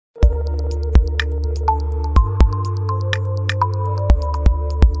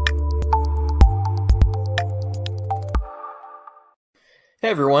Hey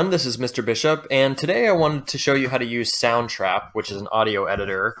everyone, this is Mr. Bishop, and today I wanted to show you how to use Soundtrap, which is an audio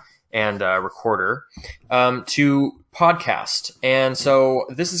editor and recorder, to podcast. And so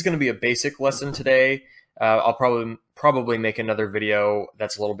this is going to be a basic lesson today. I'll probably make another video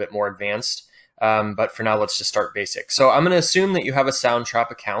that's a little bit more advanced, but for now let's just start basic. So I'm going to assume that you have a Soundtrap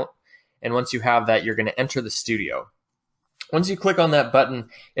account, and once you have that, you're going to enter the studio. Once you click on that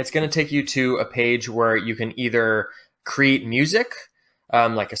button, it's going to take you to a page where you can either create music,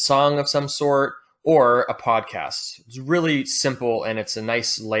 like a song of some sort, or a podcast. It's really simple and it's a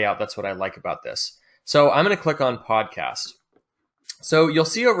nice layout. That's what I like about this. So I'm going to click on podcast. So you'll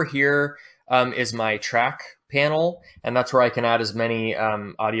see over here is my track panel, and that's where I can add as many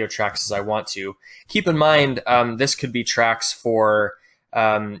audio tracks as I want to. Keep in mind, this could be tracks for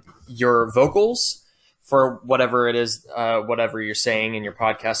your vocals, for whatever it is, whatever you're saying in your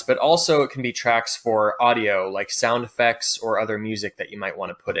podcast, but also it can be tracks for audio, like sound effects or other music that you might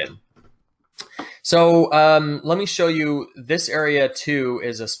want to put in. So let me show you. This area too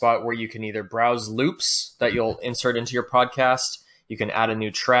is a spot where you can either browse loops that you'll insert into your podcast. You can add a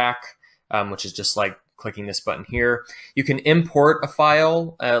new track, which is just like clicking this button here. You can import a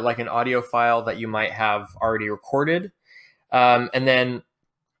file, like an audio file that you might have already recorded. And then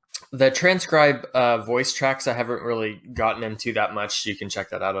the transcribe voice tracks, I haven't really gotten into that much. You can check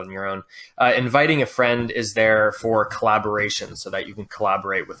that out on your own. Inviting a friend is there for collaboration so that you can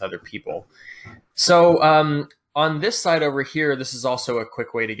collaborate with other people. So on this side over here, this is also a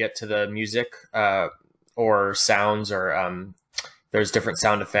quick way to get to the music or sounds, or there's different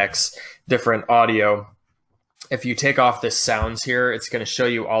sound effects, different audio. If you take off this sounds here, it's going to show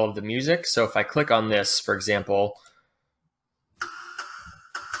you all of the music. So if I click on this, for example,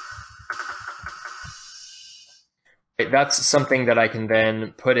 that's something that I can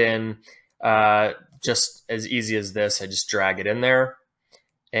then put in just as easy as this. I just drag it in there,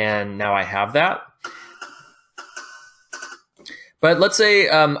 and now I have that. But let's say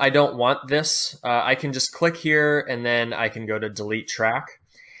I don't want this. I can just click here, and then I can go to delete track.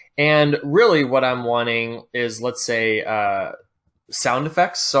 And really what I'm wanting is, let's say, sound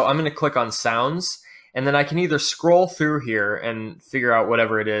effects. So I'm going to click on sounds, and then I can either scroll through here and figure out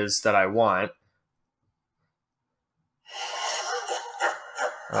whatever it is that I want.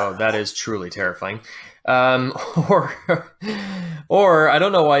 Oh, that is truly terrifying. Or I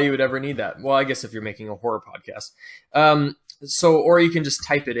don't know why you would ever need that. Well, I guess if you're making a horror podcast. Or you can just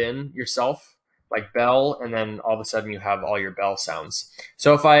type it in yourself, like bell, and then all of a sudden you have all your bell sounds.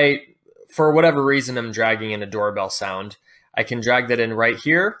 So if I, for whatever reason, I'm dragging in a doorbell sound, I can drag that in right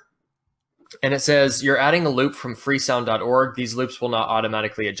here. And it says, you're adding a loop from freesound.org. These loops will not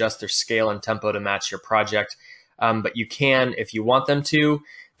automatically adjust their scale and tempo to match your project. But you can if you want them to.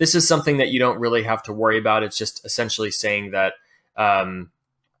 This is something that you don't really have to worry about. It's just essentially saying that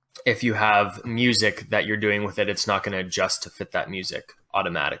if you have music that you're doing with it, it's not going to adjust to fit that music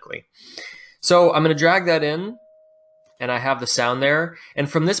automatically. So I'm going to drag that in, and I have the sound there. And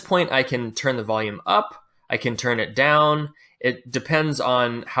from this point, I can turn the volume up. I can turn it down. It depends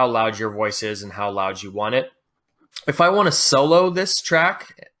on how loud your voice is and how loud you want it. If I want to solo this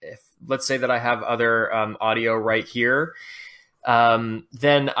track, let's say that I have other audio right here,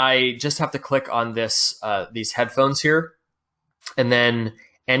 then I just have to click on this these headphones here, and then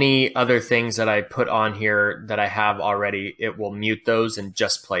any other things that I put on here that I have already, it will mute those and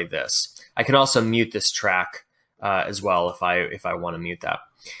just play this. I can also mute this track as well if I want to mute that.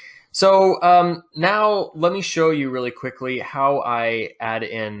 So now let me show you really quickly how I add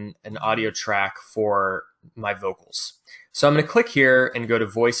in an audio track for my vocals. So I'm going to click here and go to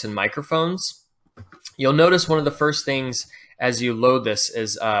voice and microphones. You'll notice one of the first things as you load this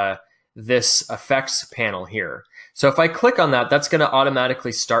is this effects panel here. So if I click on that, that's going to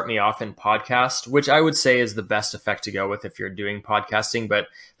automatically start me off in podcast, which I would say is the best effect to go with if you're doing podcasting. But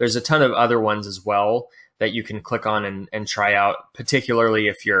there's a ton of other ones as well that you can click on and try out, particularly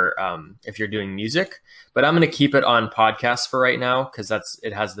if you're doing music. But I'm going to keep it on podcast for right now because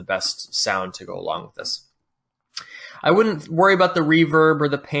it has the best sound to go along with this. I wouldn't worry about the reverb or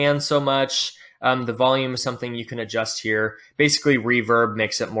the pan so much. The volume is something you can adjust here. Basically, reverb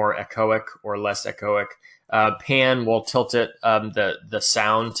makes it more echoic or less echoic. Pan will tilt it, the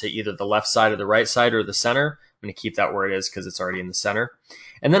sound to either the left side or the right side or the center. I'm going to keep that where it is because it's already in the center.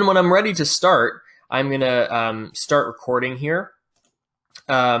 And then when I'm ready to start, I'm going to start recording here.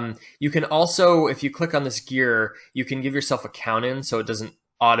 You can also, if you click on this gear, you can give yourself a count in so it doesn't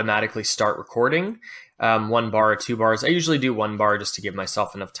automatically start recording. 1 bar or 2 bars. I usually do 1 bar just to give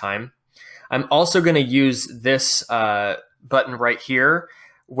myself enough time. I'm also going to use this button right here,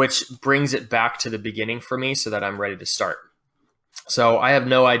 which brings it back to the beginning for me so that I'm ready to start. So I have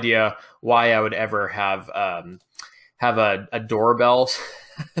no idea why I would ever have a doorbell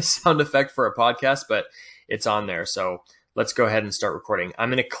sound effect for a podcast, but it's on there. So let's go ahead and start recording. I'm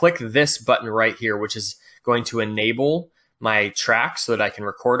going to click this button right here, which is going to enable my track so that I can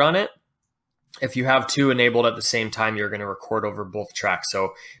record on it. If you have two enabled at the same time, you're going to record over both tracks.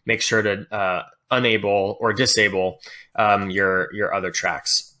 So make sure to enable or disable your other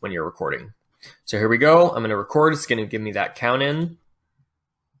tracks when you're recording. So here we go. I'm going to record. It's going to give me that count in.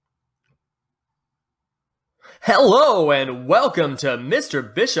 Hello and welcome to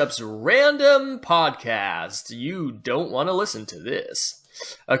Mr. Bishop's Random Podcast. You don't want to listen to this.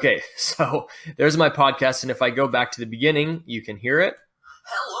 Okay, so there's my podcast, and if I go back to the beginning, you can hear it.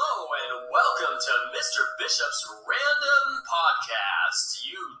 Hello and welcome to Mr. Bishop's Random Podcast.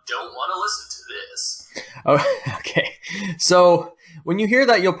 You don't want to listen to this. Oh, okay. So when you hear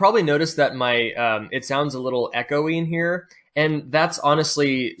that, you'll probably notice that my it sounds a little echoey in here. And that's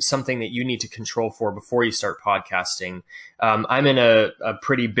honestly something that you need to control for before you start podcasting. I'm in a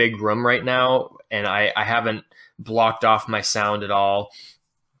pretty big room right now, and I haven't blocked off my sound at all.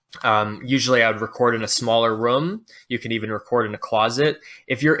 Usually I would record in a smaller room. You can even record in a closet.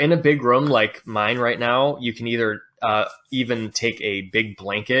 If you're in a big room like mine right now, you can either even take a big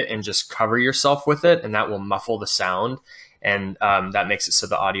blanket and just cover yourself with it, and that will muffle the sound. And that makes it so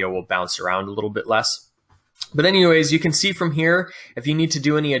the audio will bounce around a little bit less. But anyways, you can see from here, if you need to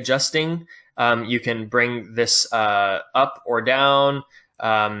do any adjusting, you can bring this up or down.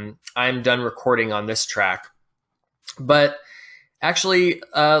 I'm done recording on this track. But actually,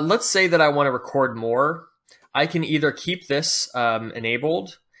 let's say that I want to record more. I can either keep this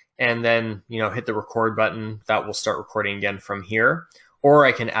enabled and then hit the record button. That will start recording again from here. Or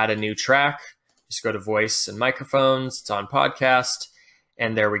I can add a new track. Just go to voice and microphones. It's on podcast.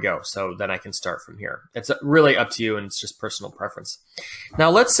 And there we go. So then I can start from here. It's really up to you, and it's just personal preference.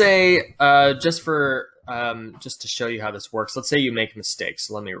 Now, let's say, just to show you how this works, let's say you make mistakes.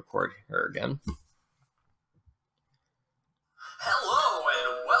 Let me record her again. Hello,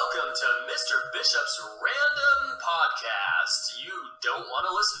 and welcome to Mr. Bishop's Random Podcast. You don't want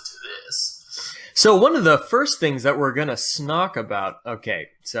to listen to this. So one of the first things that we're going to snock about, okay,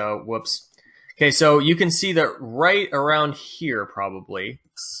 so whoops. Okay, so you can see that right around here, probably.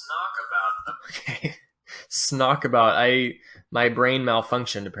 Snock about. My brain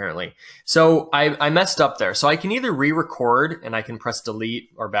malfunctioned, apparently. So I messed up there. So I can either re-record, and I can press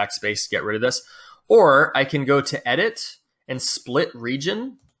delete or backspace to get rid of this, or I can go to edit and split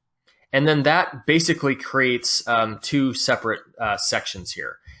region. And then that basically creates two separate sections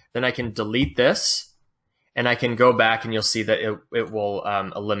here. Then I can delete this. And I can go back, and you'll see that it will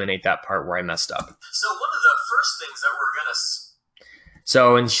eliminate that part where I messed up. So one of the first things that we're going to...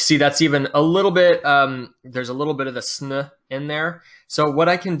 So, and you see that's even a little bit, there's a little bit of the sn in there. So what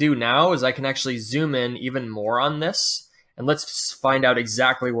I can do now is I can actually zoom in even more on this. And let's find out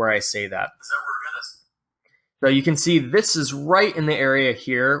exactly where I say that. So you can see this is right in the area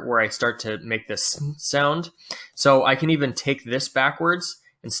here where I start to make this sound. So I can even take this backwards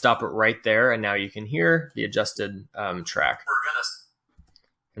and stop it right there, and now you can hear the adjusted track.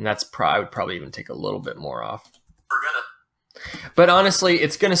 And that's I would probably even take a little bit more off. But honestly,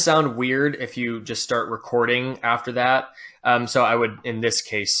 it's gonna sound weird if you just start recording after that. So I would, in this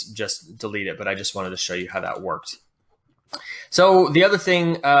case, just delete it, but I just wanted to show you how that worked. So the other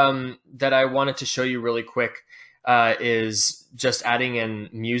thing that I wanted to show you really quick is just adding in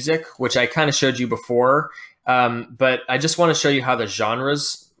music, which I kind of showed you before. But I just want to show you how the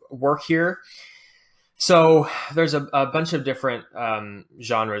genres work here. So there's a bunch of different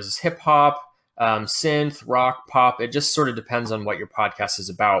genres: hip hop, synth, rock, pop. It just sort of depends on what your podcast is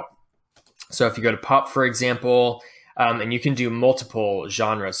about. So if you go to pop, for example, and you can do multiple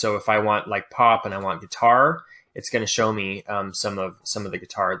genres. So if I want like pop and I want guitar, it's going to show me some of the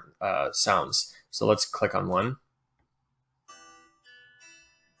guitar sounds. So let's click on one.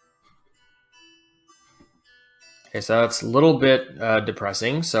 Okay, so that's a little bit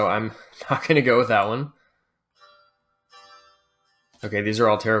depressing, so I'm not going to go with that one. Okay, these are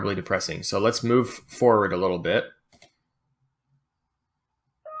all terribly depressing, so let's move forward a little bit.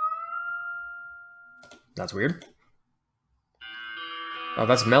 That's weird. Oh,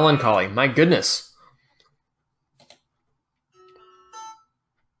 that's melancholy. My goodness.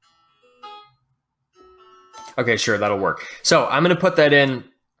 Okay, sure, that'll work. So I'm going to put that in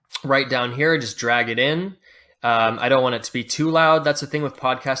right down here, just drag it in. I don't want it to be too loud. That's the thing with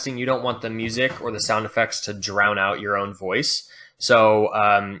podcasting. You don't want the music or the sound effects to drown out your own voice. So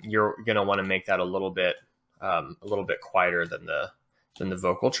you're going to want to make that a little bit quieter than the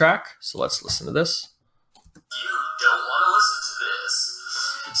vocal track. So let's listen to this. You don't want to listen to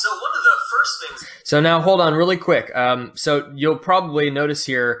So now hold on really quick. So you'll probably notice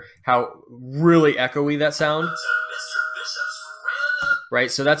here how really echoey that sound. Right,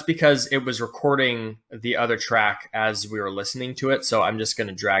 so that's because it was recording the other track as we were listening to it. So I'm just going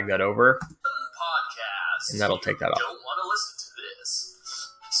to drag that over, and that'll take that off. Don't want to listen to this.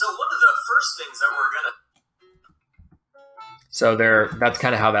 So one of the first things that we're going to. So that's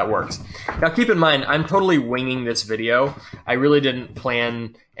kind of how that works. Now keep in mind, I'm totally winging this video. I really didn't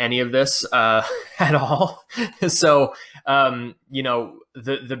plan any of this at all. So you know,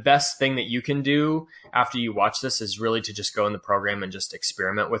 the best thing that you can do after you watch this is really to just go in the program and just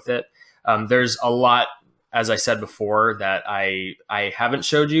experiment with it. There's a lot, as I said before, that I haven't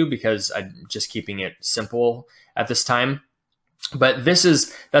showed you because I'm just keeping it simple at this time. But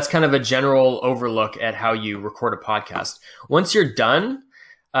that's kind of a general overlook at how you record a podcast. Once you're done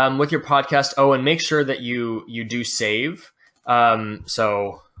with your podcast, and make sure that you do save. My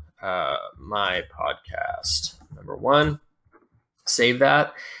podcast #1, save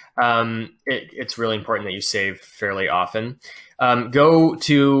that. It's really important that you save fairly often. Go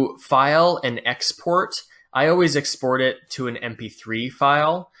to File and Export. I always export it to an MP3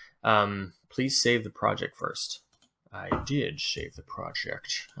 file. Please save the project first. I did save the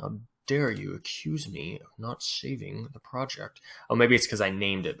project. How dare you accuse me of not saving the project? Oh, maybe it's because I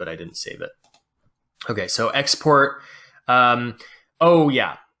named it, but I didn't save it. Okay, so export. Oh,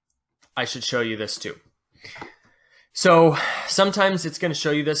 yeah. I should show you this too. So sometimes it's going to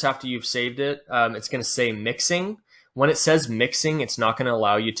show you this after you've saved it. It's going to say mixing. When it says mixing, it's not going to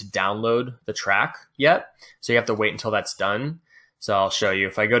allow you to download the track yet. So you have to wait until that's done. So I'll show you.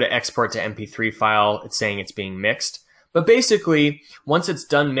 If I go to export to MP3 file, it's saying it's being mixed. But basically, once it's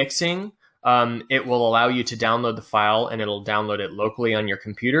done mixing, it will allow you to download the file, and it'll download it locally on your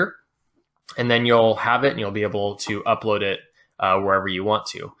computer. And then you'll have it, and you'll be able to upload it wherever you want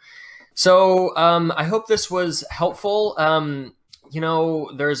to. So I hope this was helpful. You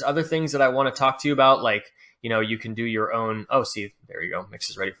know, there's other things that I want to talk to you about, like, you know, you can do your own, oh, see, there you go, mix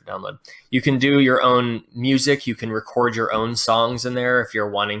is ready for download. You can do your own music, you can record your own songs in there if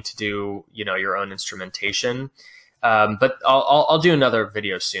you're wanting to do, you know, your own instrumentation. But I'll do another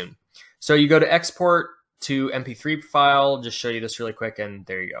video soon. So you go to export to MP3 file, just show you this really quick, and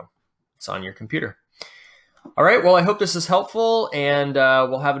there you go. It's on your computer. All right, well, I hope this is helpful, and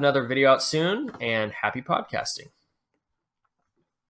we'll have another video out soon, and happy podcasting.